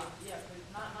 yeah, but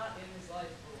not in his life,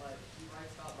 but like he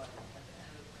writes about like at the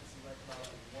end of the Prince, he writes about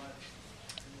like what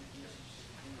the musician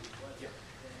should do, what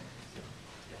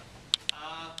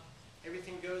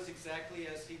Everything goes exactly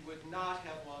as he would not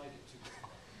have wanted it to go.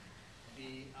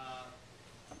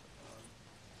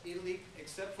 Italy,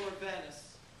 except for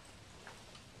Venice,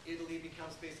 Italy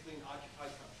becomes basically an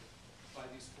occupied country by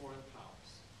these foreign powers.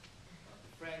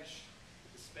 The French,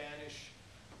 the Spanish,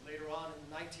 later on in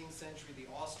the 19th century, the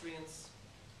Austrians,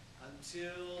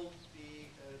 until the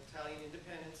Italian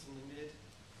independence in the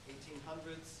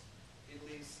mid-1800s,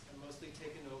 Italy's mostly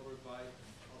taken over by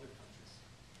other countries.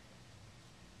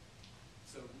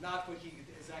 So not what he,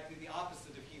 exactly the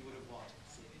opposite of he would have wanted.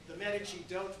 So the Medici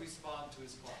don't respond to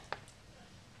his call.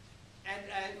 And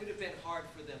it would have been hard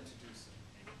for them to do so.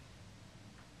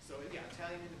 So yeah,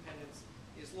 Italian independence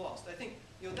is lost. I think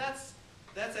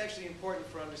that's actually important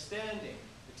for understanding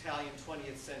Italian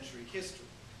 20th century history.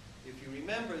 If you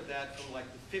remember that from like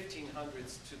the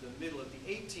 1500s to the middle of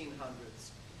the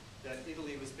 1800s, that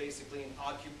Italy was basically an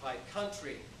occupied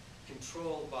country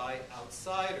controlled by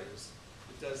outsiders,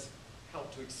 it does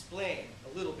help to explain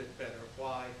a little bit better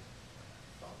why,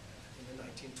 well, in the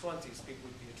 1920s, people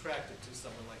would be attracted to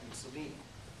someone like Mussolini.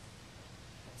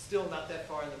 Still not that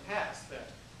far in the past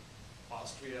that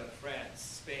Austria,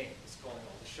 France, Spain was calling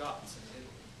all the shots in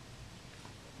Italy.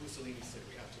 Mussolini said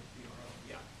we have to be our own.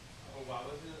 Yeah. Well, why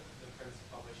wasn't the Prince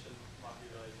published in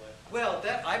Machiavelli's life? Well,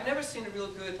 I've never seen a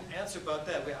real good answer about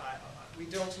that. We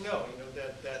don't know.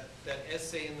 That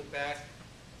essay in the back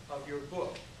of your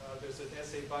book. There's an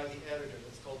essay by the editor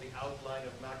that's called The Outline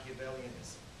of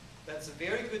Machiavellianism. That's a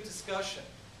very good discussion,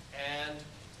 and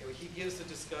he gives a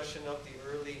discussion of the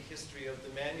early history of the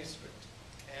manuscript.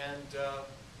 And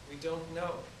we don't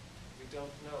know. We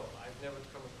don't know. I've never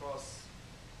come across.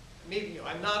 Maybe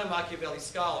I'm not a Machiavelli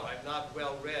scholar. I'm not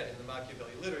well read in the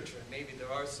Machiavelli literature, and maybe there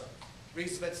are some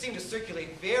reasons that seem to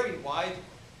circulate very widely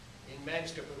in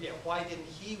manuscript. But yeah, why didn't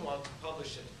he want to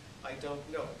publish it? I don't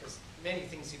know, because many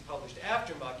things he published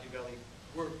after Machiavelli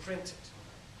were printed,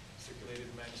 circulated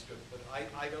in manuscript. But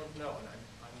I don't know, and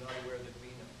I'm not aware that we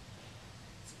know.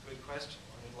 It's a good question.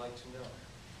 I would like to know.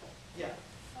 Yeah.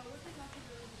 What did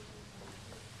Machiavelli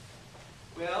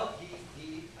do? Well,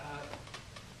 he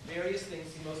various things.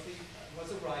 He mostly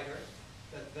was a writer.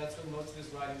 That's where most of his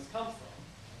writings come from.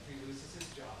 He loses his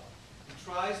job. He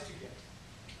tries to get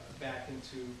back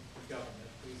into the government,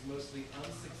 but he's mostly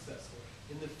unsuccessful.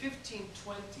 In the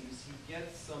 1520s, he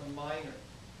gets some minor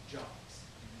jobs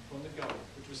from the government,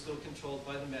 which was still controlled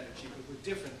by the Medici, but were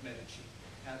different Medici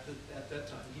at that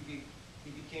time.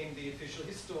 He became the official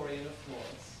historian of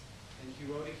Florence, and he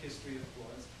wrote a history of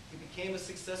Florence. He became a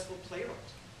successful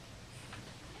playwright.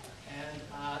 And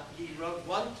he wrote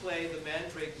one play, The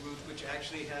Mandrake Route, which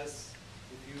actually has,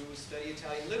 if you study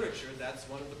Italian literature, that's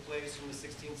one of the plays from the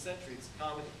 16th century. It's a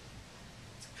comedy.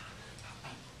 It's a comedy about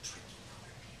people tricking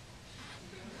other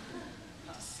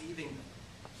people, deceiving them.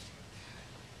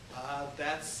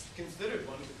 That's considered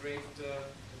one of the great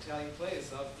Italian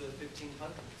plays of the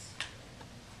 1500s.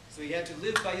 So he had to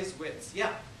live by his wits.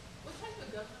 Yeah? What type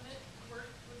of government work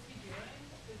was he doing?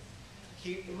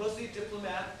 He mostly a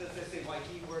diplomat, as I say, why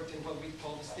he worked in what we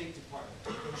call the State Department,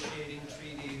 negotiating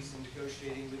treaties and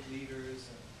negotiating with leaders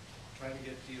and trying to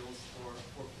get deals for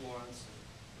Florence,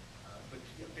 but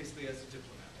yeah, basically as a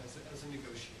diplomat, as a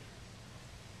negotiator.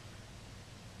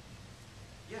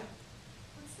 Yeah.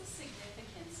 What's the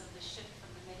significance of the shift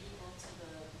from the medieval to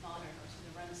the modern or to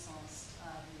the Renaissance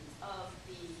of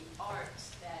the art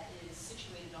that is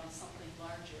situated on something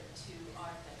larger to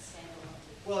art that's standalone?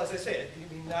 Well, as I say,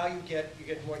 now you get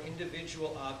more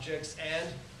individual objects, and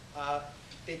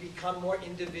they become more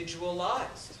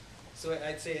individualized. So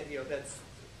I'd say that's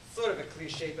sort of a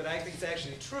cliche, but I think it's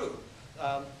actually true.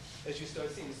 As you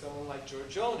start seeing someone like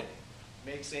Giorgione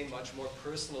makes a much more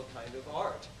personal kind of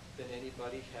art than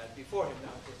anybody had before him.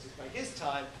 Now, of course, by his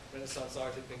time, Renaissance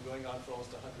art had been going on for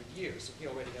almost 100 years, so he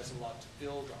already has a lot to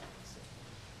build on.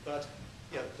 But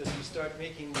yeah, as you start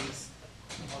making these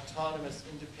autonomous,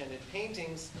 independent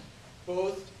paintings,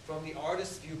 both from the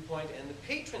artist's viewpoint and the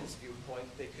patron's viewpoint,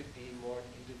 they could be more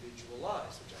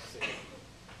individualized, which I say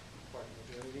part of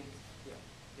modernity. Yeah,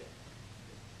 yeah.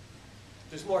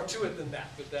 There's more to it than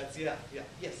that, but that's, yeah.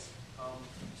 Yes?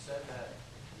 You said that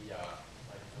the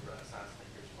Renaissance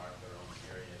thinkers mark their own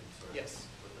period sort of Yes.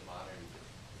 with the modern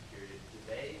period. Do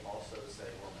they also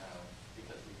say, well now,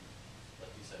 because we,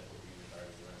 like you said, what we regard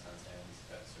as the Renaissance ends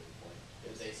at a certain point,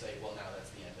 did they say, well now that's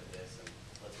the end of this and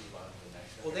let's move on to the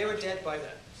next one? Well, they were dead by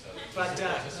then. So But,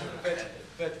 just sort of ended.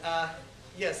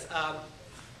 yes,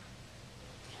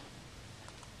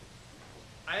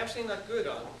 I actually am not good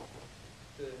on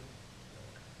the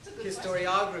It's a good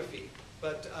historiography,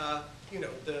 but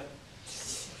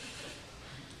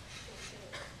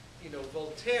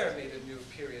Voltaire made a new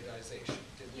periodization,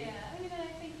 didn't he? Yeah, I mean,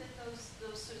 I think that those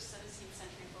sort of 17th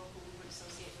century folk who we would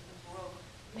associate with the Baroque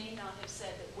may not have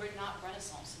said that we're not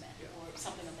Renaissance men or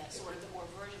something of that sort, or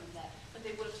a version of that, but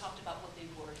they would have talked about what they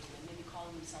were doing, maybe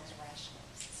calling themselves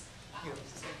rationalists.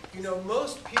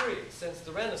 Most periods since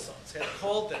the Renaissance have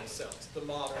called themselves the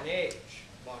modern age.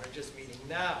 Modern just meaning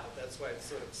now. That's why it's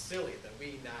sort of silly that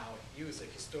we now use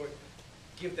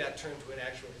give that term to an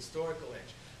actual historical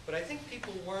age. But I think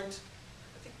people weren't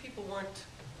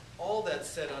all that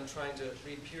set on trying to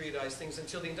reperiodize things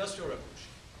until the Industrial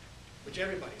Revolution, which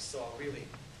everybody saw really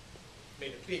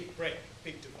made a big break, a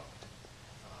big divide.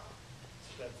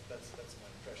 So that's my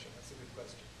impression. That's a good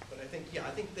question. But I think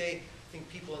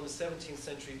people in the 17th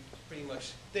century pretty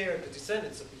much, they're the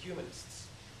descendants of the humanists.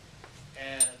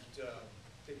 And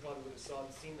they probably would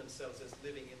have seen themselves as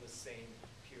living in the same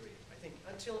period. I think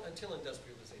until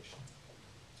industrialization.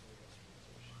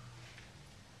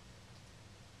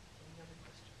 Any other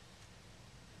questions?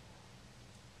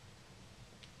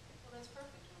 Well, that's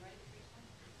perfect. We're ready for your time.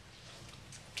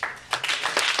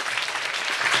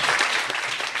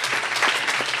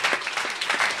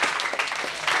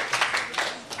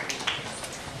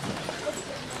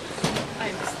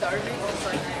 I'm starving.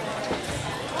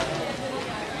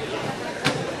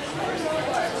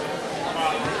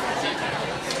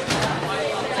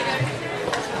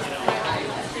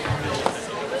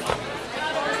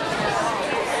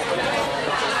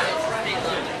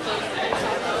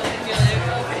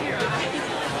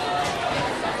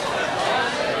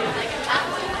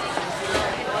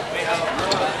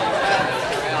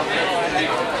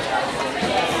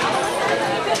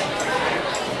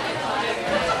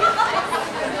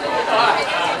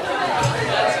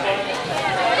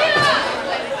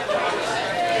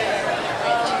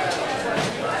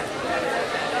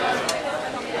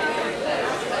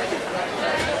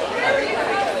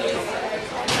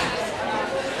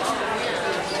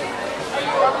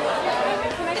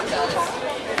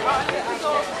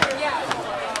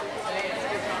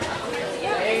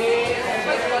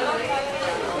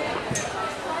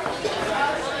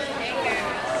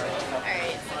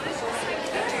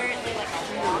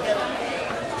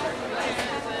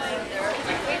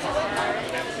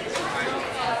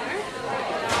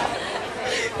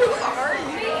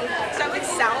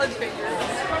 Salad fingers.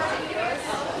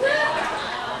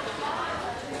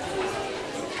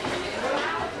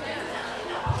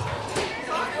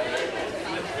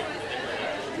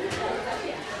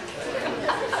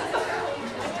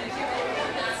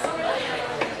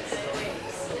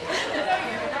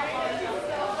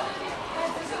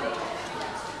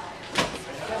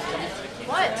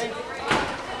 What?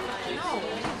 No.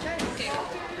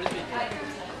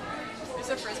 There's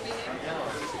a frisbee game.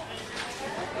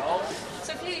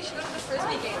 Sophia, you should go to the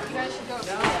frisbee game. You guys should go.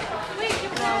 Wait, you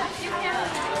can't. You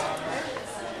can't.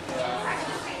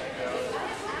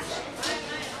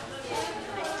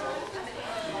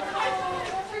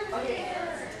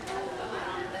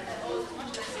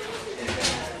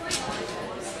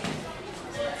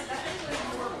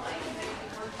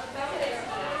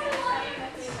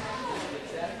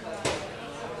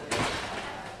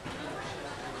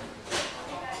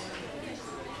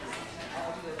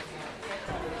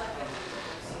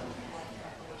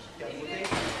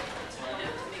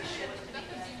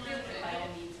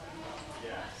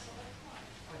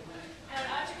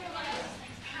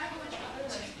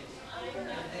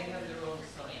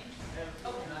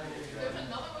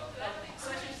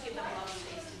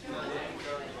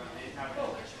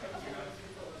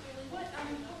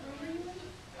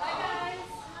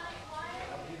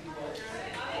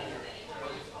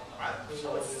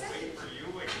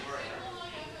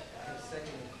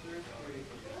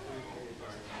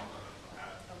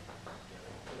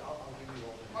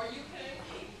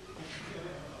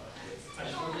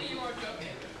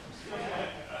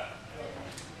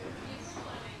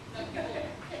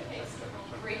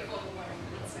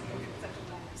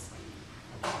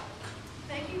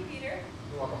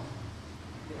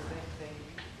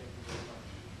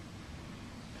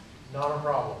 Not a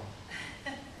problem.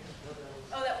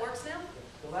 Oh, that works now?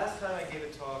 The last time I gave a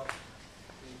talk,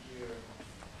 here,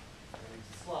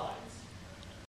 slides.